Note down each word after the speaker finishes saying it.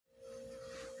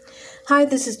Hi,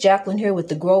 this is Jacqueline here with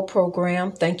the Grow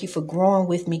Program. Thank you for growing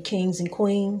with me, kings and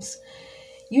queens.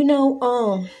 You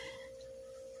know,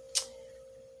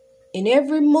 in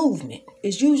every movement,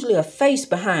 is usually a face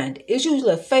behind it. It's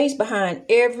usually a face behind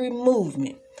every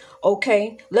movement.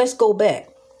 Okay, let's go back.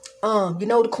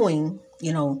 The Queen.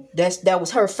 That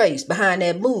was her face behind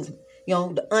that movement.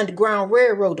 The Underground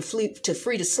Railroad to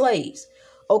free the slaves.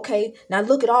 Okay, now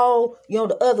look at all,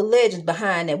 the other legends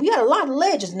behind that. We got a lot of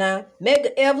legends now.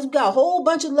 Medgar Evers, we got a whole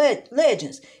bunch of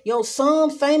legends. Some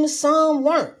famous, some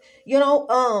weren't.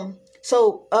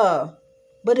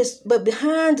 But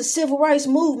behind the civil rights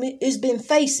movement, it's been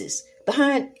faces.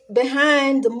 Behind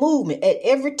the movement, at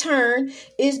every turn,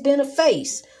 it's been a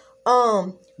face.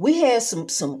 We had some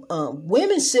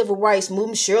women's civil rights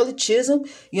movement, Shirley Chisholm,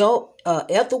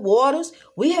 Ethel Waters.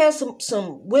 We had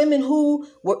some women who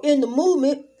were in the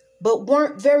movement but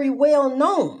weren't very well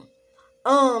known.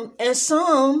 And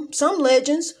some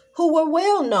legends who were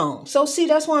well known. So see,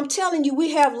 that's why I'm telling you,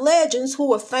 we have legends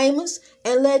who are famous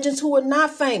and legends who are not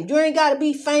famous. You ain't got to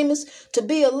be famous to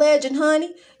be a legend,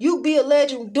 honey. You be a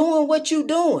legend doing what you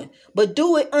doing, but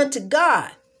do it unto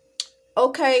God.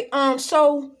 Okay,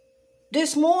 so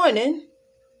this morning,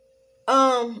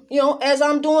 as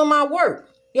I'm doing my work,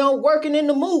 working in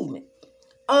the movement,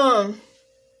 I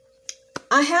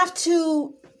have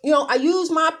to, I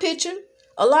use my picture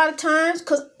a lot of times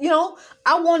because,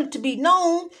 I want it to be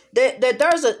known that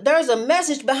there's a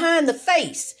message behind the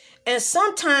face. And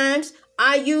sometimes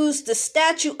I use the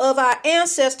statue of our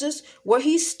ancestors where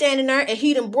he's standing there and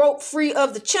he done broke free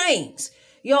of the chains.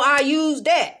 I use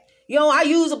that. I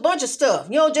use a bunch of stuff,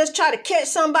 just try to catch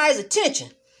somebody's attention.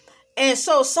 And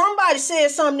so somebody said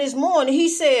something this morning. He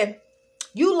said,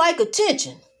 you like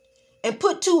attention, and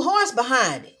put 2 hearts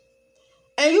behind it.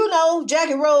 And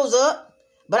Jackie rose up,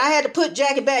 but I had to put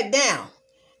Jackie back down.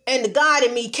 And the God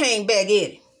in me came back at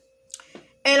it.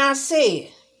 And I said,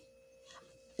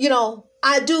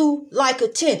 I do like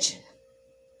attention.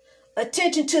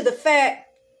 Attention to the fact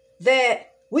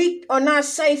that we are not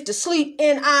safe to sleep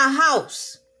in our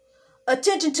house.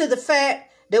 Attention to the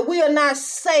fact that we are not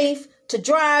safe to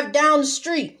drive down the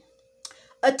street.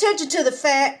 Attention to the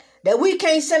fact that we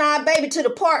can't send our baby to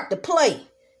the park to play.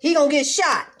 He gonna get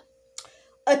shot.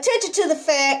 Attention to the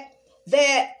fact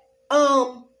that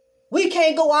we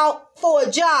can't go out for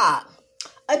a job.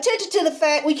 Attention to the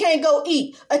fact we can't go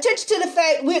eat. Attention to the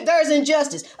fact there's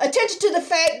injustice. Attention to the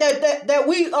fact that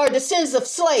we are descendants of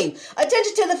slaves.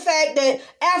 Attention to the fact that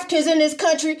Africans in this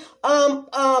country are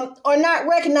not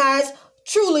recognized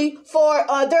truly for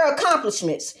their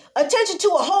accomplishments. Attention to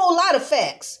a whole lot of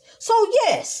facts. So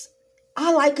yes,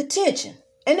 I like attention.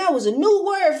 And that was a new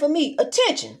word for me,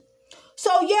 attention.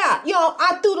 So yeah,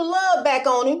 I threw the love back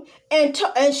on him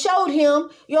and showed him,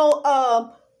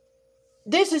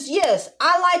 this is, yes,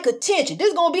 I like attention. This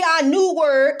is going to be our new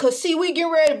word because, see, we get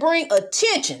ready to bring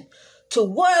attention to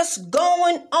what's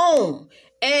going on.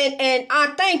 And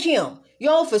I thank him,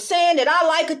 for saying that I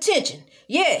like attention.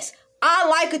 Yes, I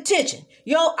like attention.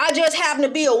 I just happen to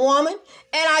be a woman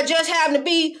and I just happen to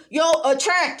be,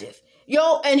 attractive.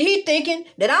 And he thinking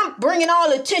that I'm bringing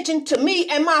all attention to me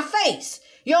and my face.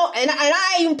 And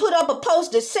I even put up a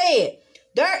post that said,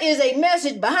 there is a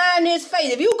message behind this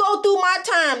face. If you go through my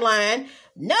timeline,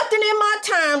 nothing in my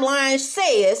timeline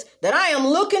says that I am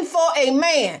looking for a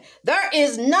man. There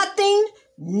is nothing.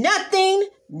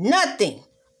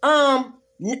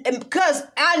 Because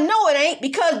I know it ain't,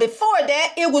 because before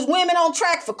that, it was women on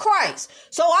track for Christ.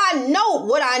 So I know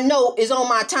what I know is on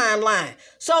my timeline.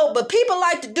 So, but people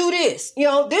like to do this.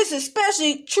 This is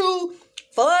especially true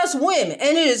for us women.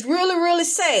 And it is really, really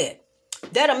sad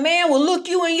that a man will look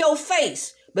you in your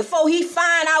face before he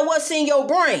find out what's in your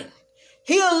brain.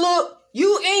 He'll look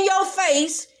you in your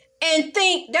face and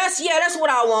think, that's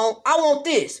what I want. I want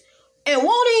this. And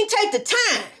won't even take the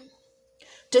time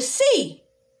to see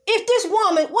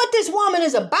if what this woman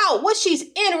is about, what she's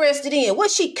interested in, what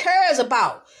she cares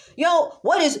about.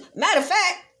 Matter of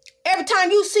fact, every time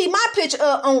you see my picture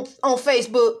on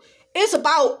Facebook, it's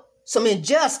about some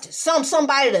injustice,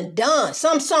 somebody done,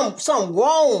 some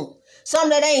wrong, something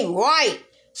that ain't right,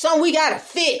 something we gotta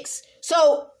fix.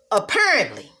 So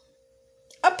apparently,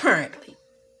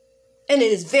 and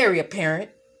it is very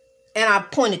apparent, and I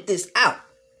pointed this out,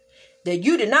 that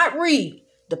you did not read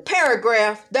the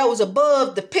paragraph that was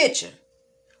above the picture.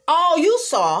 All you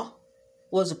saw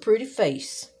was a pretty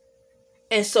face.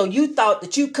 And so you thought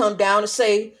that you come down and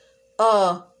say,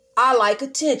 I like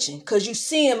attention because you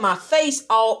seeing my face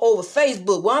all over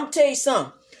Facebook. Well, I'm going to tell you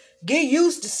something. Get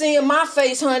used to seeing my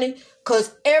face, honey,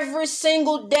 because every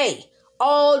single day,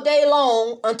 all day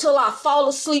long, until I fall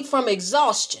asleep from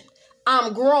exhaustion,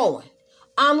 I'm growing.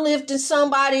 I'm lifting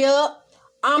somebody up.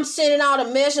 I'm sending out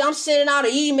a message. I'm sending out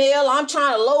an email. I'm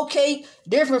trying to locate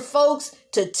different folks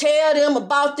to tell them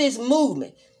about this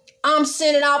movement. I'm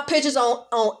sending out pictures on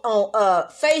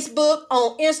Facebook,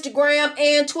 on Instagram,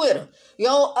 and Twitter.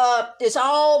 It's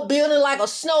all building like a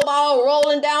snowball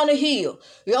rolling down the hill.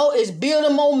 It's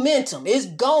building momentum. It's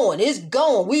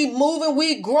going. We moving,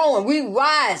 we growing, we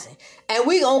rising. And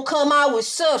we gonna come out with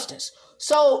substance.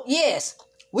 So, yes,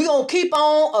 we gonna keep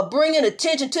on bringing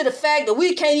attention to the fact that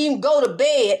we can't even go to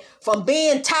bed from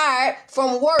being tired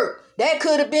from work. That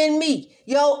could have been me.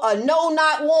 A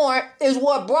no-knock warrant is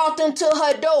what brought them to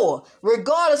her door.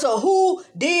 Regardless of who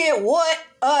did what,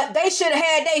 they should have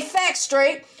had their facts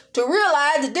straight to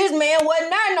realize that this man wasn't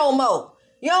there no more.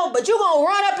 But you gonna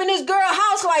run up in this girl's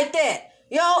house like that,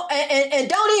 and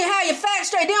don't even have your facts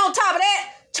straight. Then on top of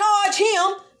that, charge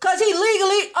him because he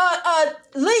legally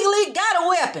got a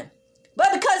weapon.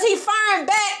 But because he firing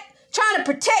back, trying to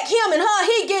protect him and her,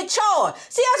 he get charged.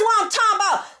 See, that's what I'm talking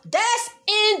about. That's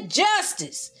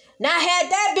injustice. Now, had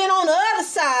that been on the other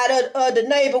side of the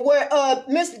neighbor where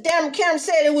Mr. Dameron Cameron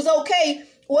said it was okay,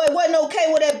 well, it wasn't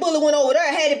okay when that bullet went over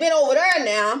there. Had it been over there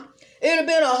now, it would have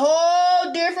been a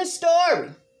whole different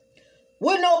story.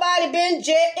 Wouldn't nobody been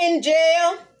in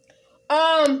jail?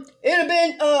 It would have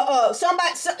been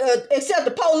somebody, except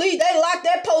the police. They locked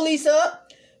that police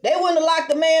up. They wouldn't have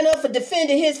locked the man up for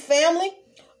defending his family.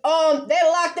 They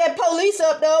locked that police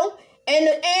up though.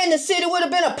 And the city would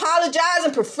have been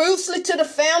apologizing profusely to the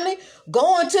family,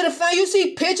 going to the family. You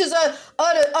see pictures of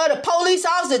the police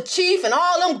officer, chief, and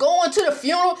all them going to the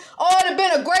funeral. Oh, it would have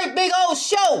been a great big old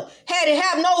show had it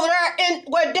happened over there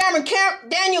where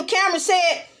Daniel Cameron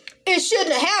said it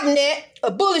shouldn't have happened there.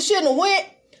 A bullet shouldn't have went.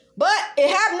 But it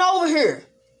happened over here.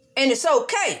 And it's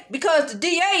okay because the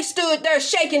DA stood there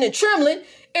shaking and trembling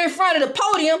in front of the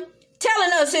podium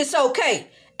telling us it's okay.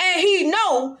 And he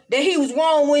know that he was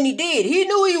wrong when he did. He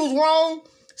knew he was wrong,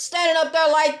 standing up there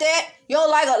like that,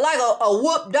 like a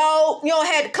whoop dog.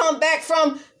 Had to come back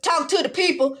from talk to the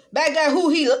people back there who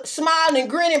he smiling and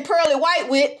grinning pearly white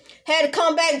with. Had to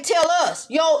come back and tell us,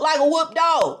 like a whoop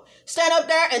dog. Stand up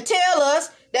there and tell us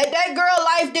that girl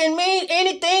life didn't mean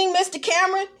anything, Mr.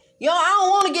 Cameron. I don't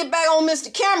want to get back on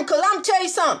Mr. Cameron because I'm going to tell you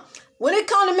something. When it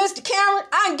comes to Mr. Cameron,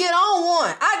 I can get on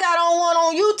one. I got on one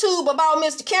on YouTube about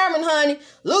Mr. Cameron, honey.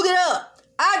 Look it up.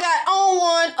 I got on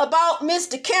one about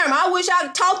Mr. Cameron. I wish I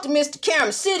could talk to Mr.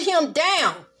 Cameron, sit him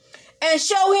down and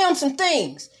show him some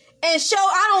things. And show,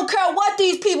 I don't care what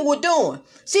these people were doing.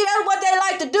 See, that's what they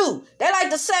like to do. They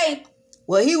like to say,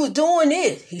 well, he was doing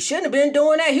this. He shouldn't have been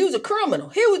doing that. He was a criminal.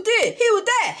 He was this. He was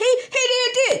that. He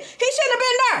did this. He shouldn't have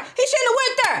been there. He shouldn't have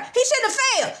went there. He shouldn't have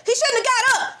failed. He shouldn't have got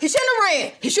up. He shouldn't have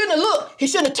ran. He shouldn't have looked. He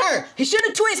shouldn't have turned. He shouldn't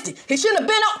have twisted. He shouldn't have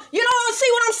been up.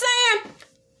 See what I'm saying?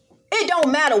 It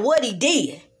don't matter what he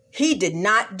did. He did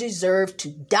not deserve to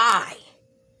die.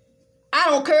 I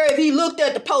don't care if he looked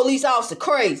at the police officer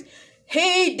crazy.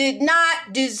 He did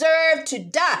not deserve to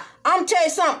die. I'm telling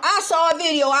you something. I saw a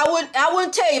video. I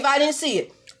wouldn't tell you if I didn't see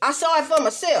it. I saw it for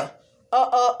myself.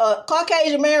 A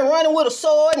Caucasian man running with a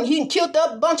sword, and he killed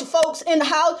up a bunch of folks in the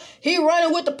house. He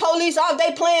running with the police off.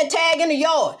 They playing tag in the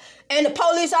yard. And the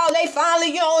police off, they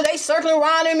finally, they circling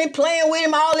around him and playing with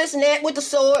him, all this and that with the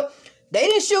sword. They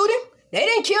didn't shoot him. They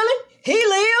didn't kill him. He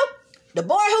lived. The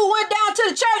boy who went down to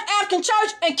the church, African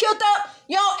church, and killed up,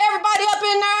 everybody up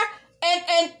in there.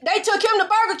 And they took him to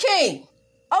Burger King.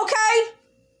 Okay?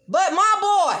 But my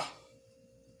boy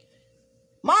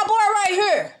right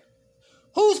here,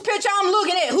 whose picture I'm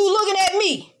looking at, who looking at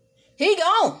me, he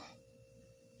gone.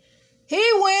 He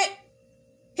went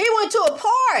to a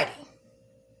party.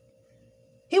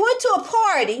 He went to a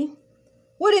party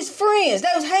with his friends.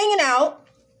 They was hanging out.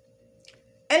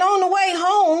 And on the way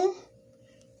home,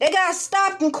 they got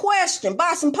stopped and questioned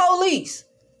by some police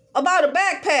about a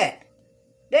backpack.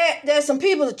 There's some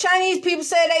people, the Chinese people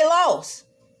said they lost.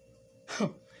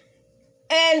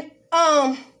 And,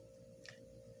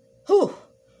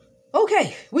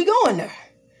 okay, we going there.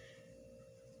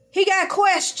 He got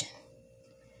questioned.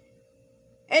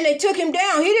 And they took him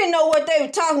down. He didn't know what they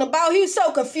were talking about. He was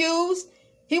so confused.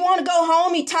 He wanted to go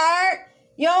home. He tired.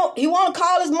 He want to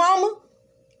call his mama.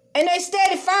 And they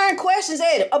started firing questions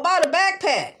at him about a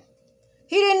backpack.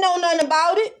 He didn't know nothing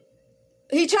about it.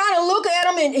 He trying to look at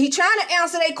him and he trying to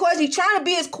answer their questions. He trying to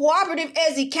be as cooperative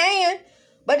as he can.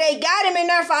 But they got him in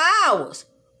there for hours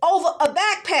over a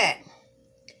backpack.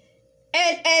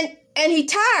 And he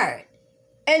tired.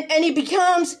 And he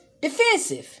becomes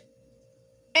defensive.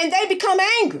 And they become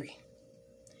angry.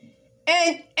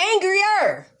 And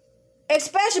angrier.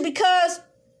 Especially because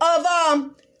of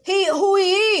who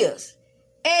he is.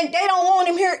 And they don't want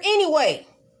him here anyway.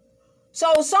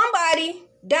 So somebody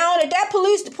down at that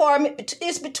police department,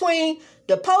 it's between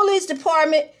the police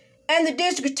department and the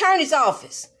district attorney's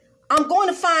office. I'm going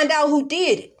to find out who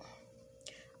did it.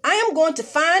 I am going to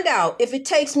find out if it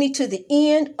takes me to the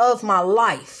end of my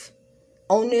life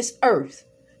on this earth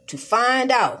to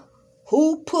find out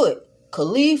who put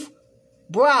Kalief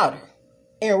Browder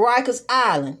in Rikers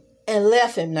Island and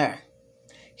left him there.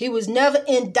 He was never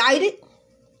indicted.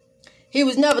 He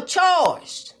was never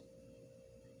charged.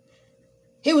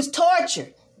 He was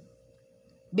tortured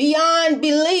beyond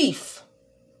belief.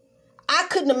 I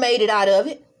couldn't have made it out of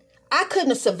it. I couldn't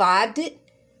have survived it.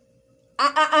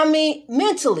 I mean,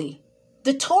 mentally,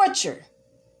 the torture,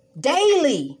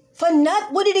 daily, for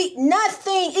nothing. What did he?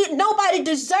 Nothing. Nobody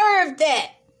deserved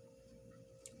that.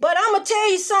 But I'm going to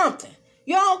tell you something.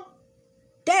 Y'all,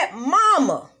 that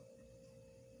mama,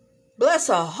 bless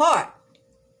her heart,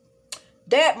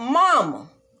 that mama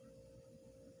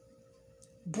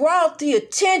brought the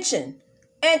attention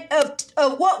and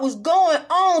of what was going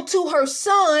on to her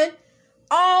son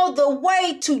all the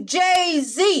way to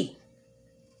Jay-Z.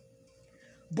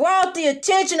 Brought the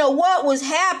attention of what was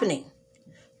happening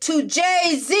to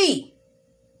Jay-Z.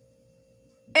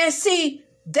 And see,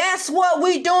 that's what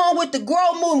we're doing with the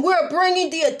Grow Movement. We're bringing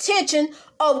the attention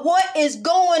of what is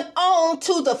going on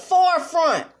to the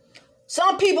forefront.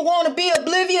 Some people want to be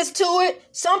oblivious to it.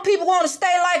 Some people want to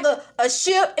stay like a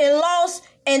ship in lost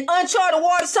and uncharted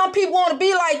water. Some people want to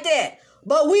be like that.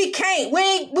 But we can't.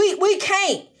 We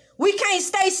can't. We can't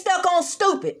stay stuck on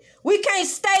stupid. We can't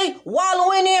stay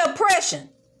wallowing in oppression.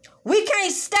 We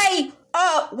can't stay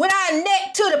with our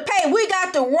neck to the pavement. We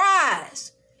got to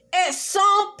rise at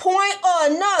some point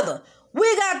or another.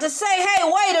 We got to say, hey,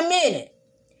 wait a minute.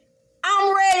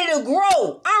 I'm ready to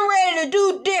grow. I'm ready to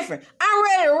do different. I'm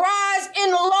ready to rise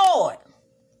in the Lord.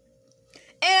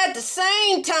 And at the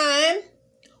same time,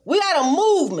 we got a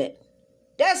movement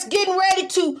that's getting ready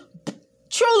to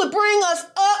truly bring us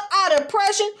up out of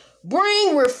oppression,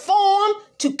 bring reform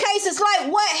to cases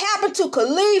like what happened to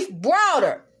Kalief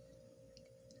Browder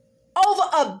over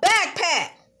a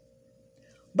backpack.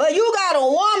 But you got a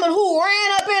woman who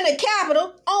ran up in the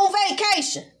Capitol on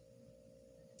vacation.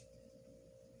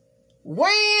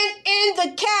 Ran in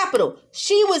the Capitol.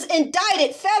 She was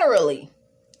indicted federally.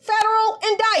 Federal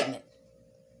indictment.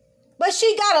 But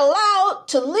she got allowed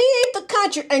to leave the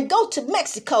country and go to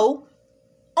Mexico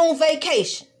on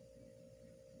vacation.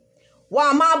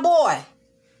 While my boy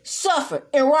suffered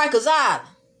in Rikers Island.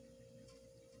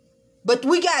 But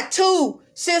we got two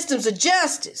systems of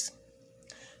justice.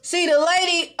 See, the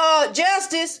lady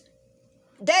justice,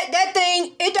 that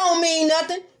thing, it don't mean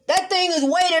nothing. That thing is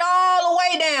weighted all the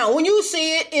way down. When you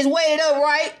see it, it's weighted up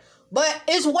right, but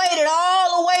it's weighted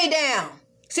all the way down.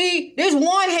 See, this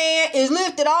one hand is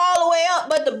lifted all the way up,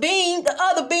 but the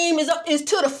other beam is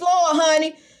to the floor,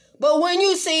 honey. But when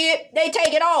you see it, they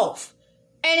take it off.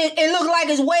 And it looks like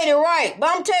it's weighted right. But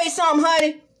I'm tell you something,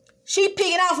 honey. She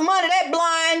peeking out from under that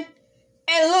blind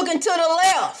and looking to the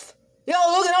left. Yo,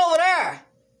 looking over there.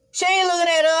 She ain't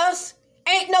looking at us.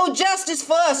 Ain't no justice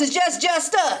for us. It's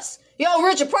just us. Yo,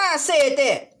 Richard Pryor said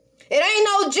that. It ain't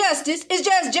no justice.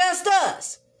 It's just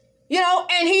us. You know,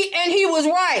 and he was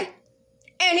right.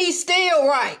 And he's still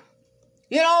right.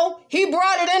 You know, he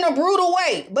brought it in a brutal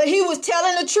way, but he was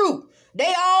telling the truth.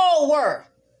 They all were.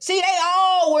 See, they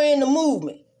all were in the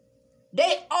movement.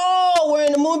 They all were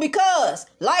in the movement because,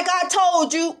 like I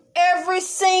told you, every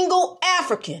single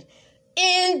African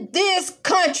in this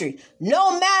country,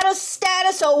 no matter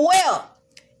status or wealth,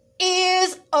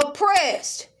 is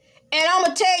oppressed. And I'm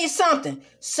going to tell you something.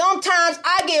 Sometimes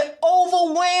I get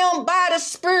overwhelmed by the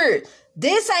spirit.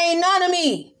 This ain't none of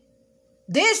me.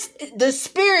 The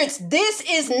spirits, this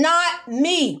is not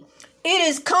me. It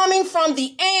is coming from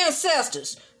the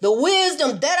ancestors. The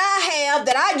wisdom that I have,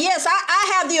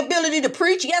 I have the ability to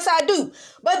preach. Yes, I do.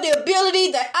 But the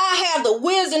ability that I have, the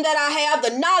wisdom that I have,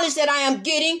 the knowledge that I am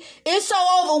getting, is so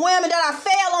overwhelming that I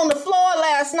fell on the floor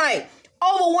last night.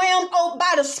 Overwhelmed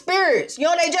by the spirits. You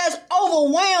know, they just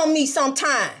overwhelm me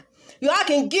sometimes. You know, I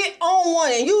can get on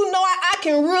one, and you know I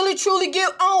can really, truly get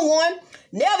on one.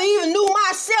 Never even knew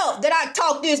myself that I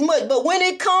talk this much. But when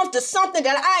it comes to something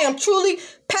that I am truly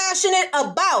passionate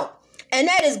about, and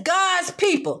that is God's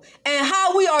people and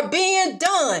how we are being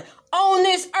done on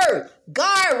this earth,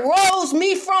 God rose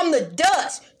me from the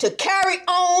dust to carry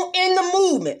on in the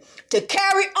movement, to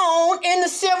carry on in the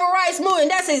civil rights movement.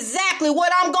 That's exactly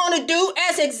what I'm going to do.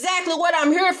 That's exactly what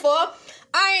I'm here for.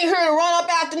 I ain't here to run up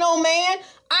after no man.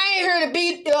 I ain't here to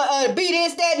be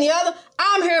this, that, and the other.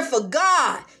 I'm here for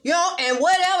God And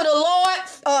whatever the Lord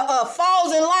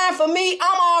falls in line for me,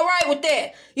 I'm all right with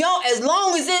that. As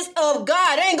long as it's of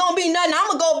God, ain't gonna be nothing I'm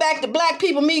gonna go back to black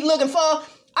people meet looking for.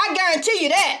 I guarantee you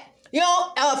that.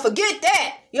 Forget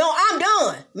that. I'm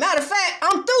done. Matter of fact,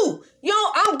 I'm through.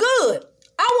 I'm good.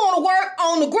 I want to work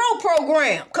on the grow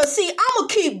program. Because, see, I'm going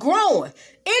to keep growing.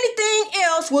 Anything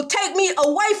else will take me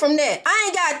away from that. I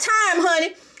ain't got time,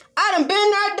 honey. I done been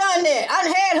there, done that. I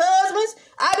done had husbands.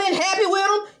 I've been happy with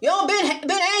them.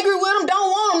 Been angry with them. Don't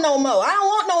want them no more. I don't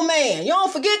want no man.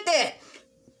 Forget that.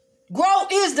 Grow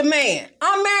is the man.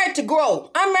 I'm married to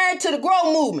grow. I'm married to the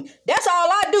grow movement. That's all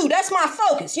I do. That's my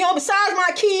focus. Besides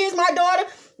my kids, my daughter,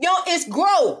 it's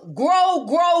grow, grow,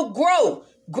 grow, grow.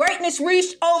 Greatness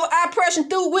reached over oppression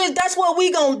through wisdom. That's what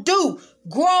we gonna do.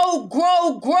 Grow,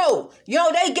 grow, grow.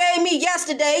 They gave me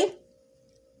yesterday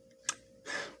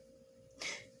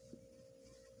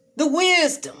the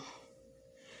wisdom.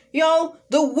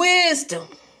 The wisdom.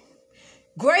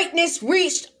 Greatness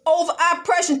reached over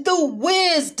oppression through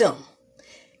wisdom.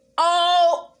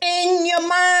 All in your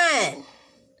mind.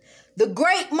 The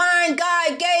great mind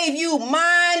God gave you,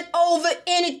 mind over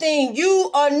anything.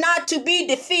 You are not to be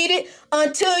defeated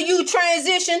until you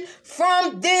transition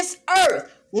from this earth.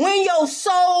 When your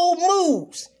soul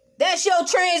moves, that's your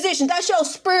transition. That's your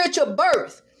spiritual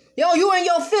birth. You in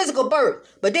your physical birth,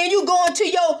 but then you go into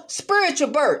your spiritual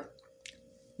birth.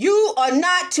 You are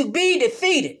not to be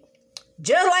defeated.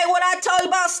 Just like what I told you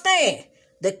about Stan.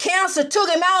 The cancer took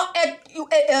him out.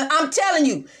 I'm telling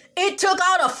you, it took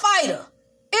out a fighter.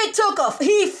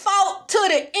 He fought to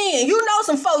the end.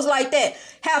 Some folks like that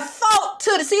have fought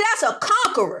to see, that's a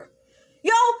conqueror.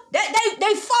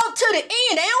 They fought to the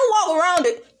end. They don't walk around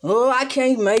it. Oh, I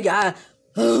can't make it. I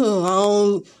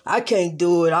can't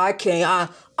do it. I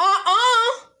can't.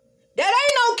 That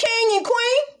ain't no king and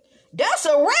queen. That's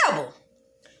a rebel.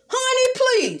 Honey,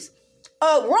 please.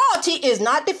 Royalty is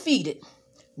not defeated.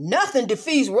 Nothing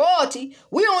defeats royalty.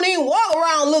 We don't even walk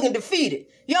around looking defeated.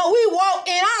 We walk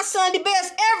in our Sunday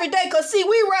best every day because, see,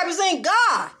 we represent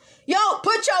God.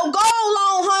 Put your gold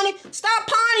on, honey. Stop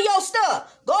pawning your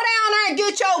stuff. Go down there and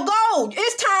get your gold.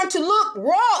 It's time to look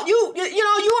raw. You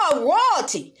are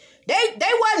royalty.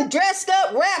 They wasn't dressed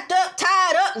up, wrapped up,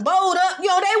 tied up, and bowed up. They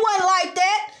wasn't like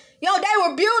that. They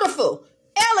were beautiful,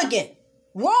 elegant,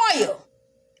 royal.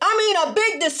 A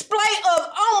big display of,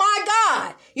 oh my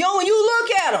God. When you look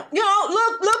at them,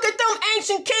 look at them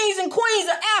ancient kings and queens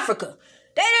of Africa.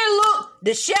 They didn't look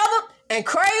disheveled and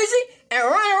crazy and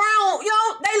running around.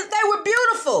 They were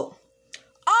beautiful.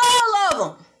 All of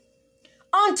them.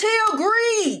 Until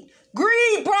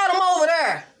greed brought them over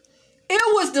there. It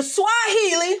was the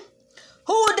Swahili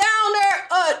who were down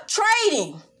there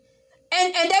trading.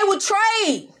 And they would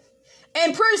trade.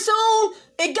 And pretty soon,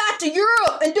 it got to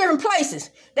Europe and different places.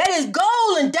 That is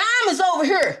gold and diamonds over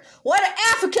here. Where the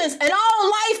Africans and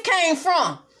all life came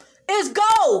from. It's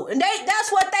gold. And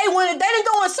that's what they wanted. They didn't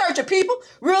go in search of people,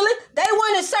 really. They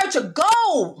went in search of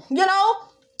gold,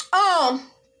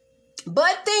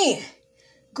 But then,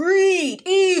 greed,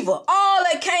 evil, all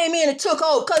that came in and took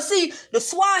over. Because, see, the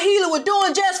Swahili were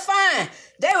doing just fine.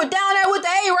 They were down there with the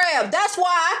Arab. That's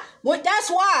why, much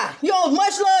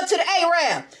love to the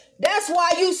Arab. That's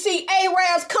why you see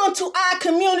Arabs come to our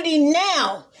community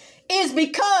now. It's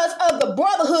because of the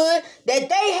brotherhood that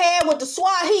they had with the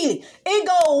Swahili. It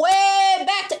goes way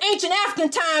back to ancient African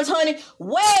times, honey.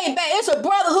 Way back. It's a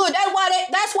brotherhood.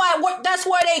 That's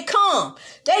where they come.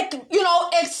 They,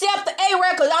 accept the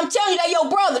Arab, because I'm telling you, they your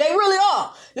brother. They really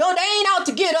are. They ain't out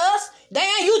to get us.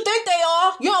 You think they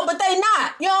are, but they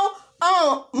not.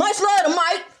 Much love to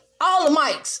Mike. All the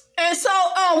Mikes. And so,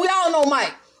 we all know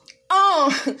Mike.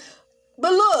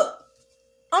 But look,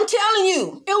 I'm telling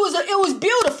you, it was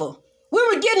beautiful. We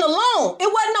were getting along.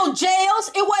 It wasn't no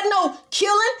jails. It wasn't no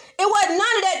killing. It wasn't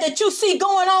none of that you see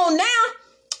going on now.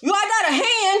 I got a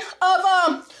hand of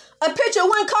a picture of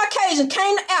when Caucasian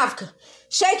came to Africa,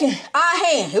 shaking our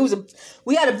hand.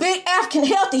 We had a big African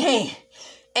healthy hand,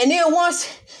 and then once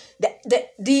the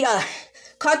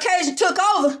Caucasian took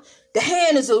over, the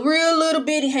hand is a real little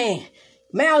bitty hand,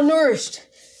 malnourished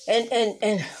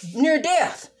and near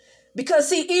death. Because,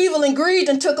 see, evil and greed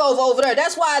and took over there.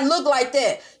 That's why I look like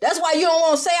that. That's why you don't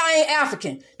want to say I ain't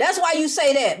African. That's why you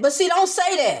say that. But see, don't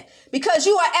say that. Because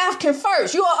you are African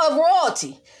first. You are of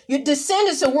royalty. You're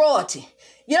descendants of royalty.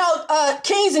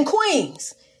 Kings and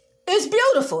queens. It's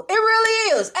beautiful. It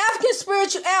really is. African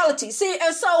spirituality. See,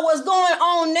 and so what's going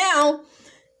on now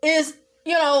is,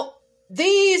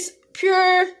 these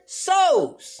pure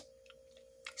souls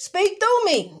speak through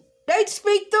me. They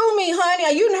speak through me,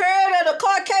 honey. You heard of the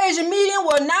Caucasian medium?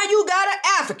 Well, now you got an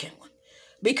African one.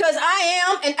 Because I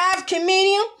am an African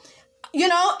medium.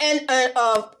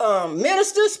 and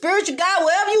minister, spiritual guy,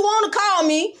 whatever you want to call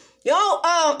me.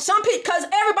 Some people, because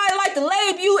everybody like to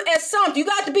label you as something. You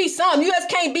got to be something. You just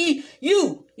can't be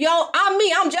you. I'm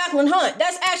me. I'm Jacqueline Hunt.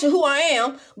 That's actually who I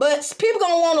am. But people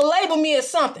going to want to label me as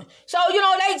something. So,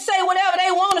 they say whatever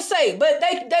they want to say. But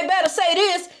they better say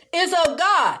this is of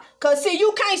God. Because, see,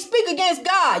 you can't speak against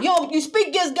God. You speak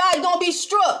against God, you're going to be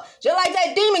struck. Just like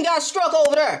that demon got struck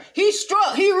over there. He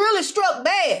struck. He really struck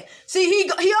bad. See, he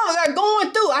over there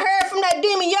going through. I heard from that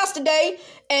demon yesterday.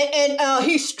 And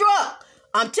he struck.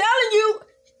 I'm telling you,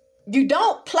 you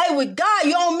don't play with God.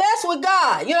 You don't mess with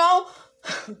God,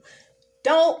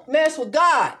 Don't mess with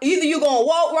God. Either you're going to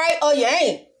walk right or you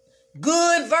ain't.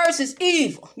 Good versus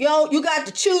evil. You got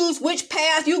to choose which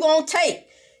path you going to take.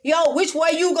 Which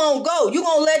way you going to go. You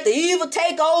going to let the evil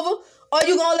take over or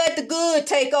you going to let the good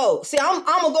take over? See, I'm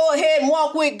going to go ahead and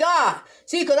walk with God.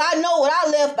 See, because I know what I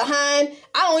left behind.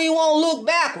 I don't even want to look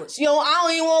backwards. I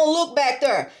don't even want to look back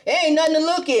there. There ain't nothing to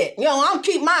look at. I'm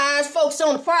keeping my eyes focused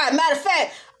on the prize. Matter of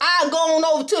fact, I go on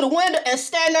over to the window and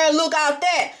stand there and look out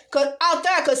there.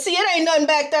 Cause see, it ain't nothing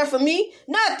back there for me.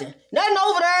 Nothing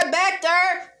over there, back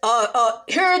there,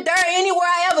 here, there, anywhere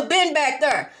I ever been back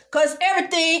there. Cause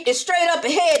everything is straight up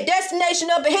ahead. Destination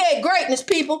up ahead. Greatness,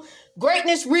 people.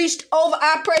 Greatness reached over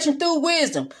oppression through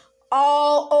wisdom.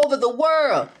 All over the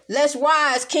world. Let's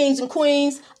rise, kings and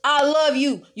queens. I love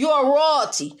you. You are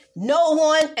royalty. No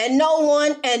one and no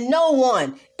one and no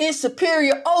one is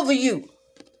superior over you.